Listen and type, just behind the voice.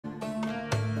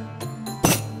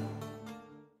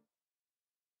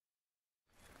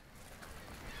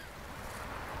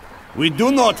We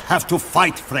do not have to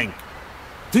fight, Frank.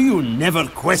 Do you never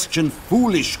question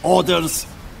foolish orders?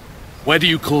 Why do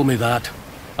you call me that?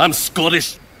 I'm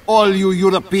Scottish. All you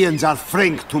Europeans are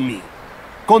Frank to me.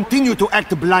 Continue to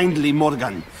act blindly,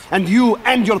 Morgan, and you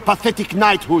and your pathetic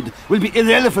knighthood will be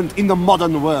irrelevant in the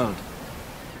modern world.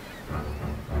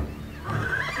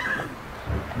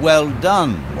 Well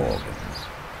done, Morgan.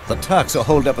 The Turks are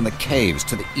holed up in the caves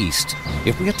to the east.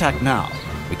 If we attack now,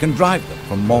 we can drive them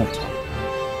from Malta.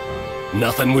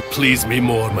 Nothing would please me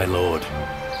more, my lord.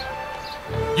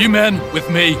 You men, with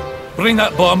me. Bring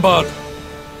that bombard.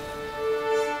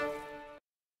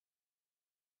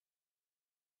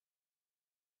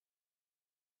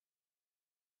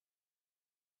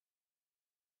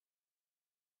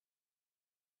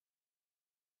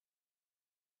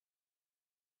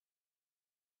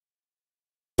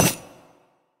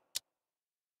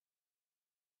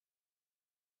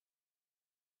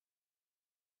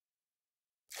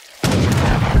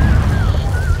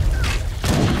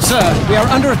 Sir, we are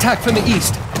under attack from the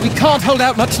east. We can't hold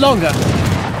out much longer.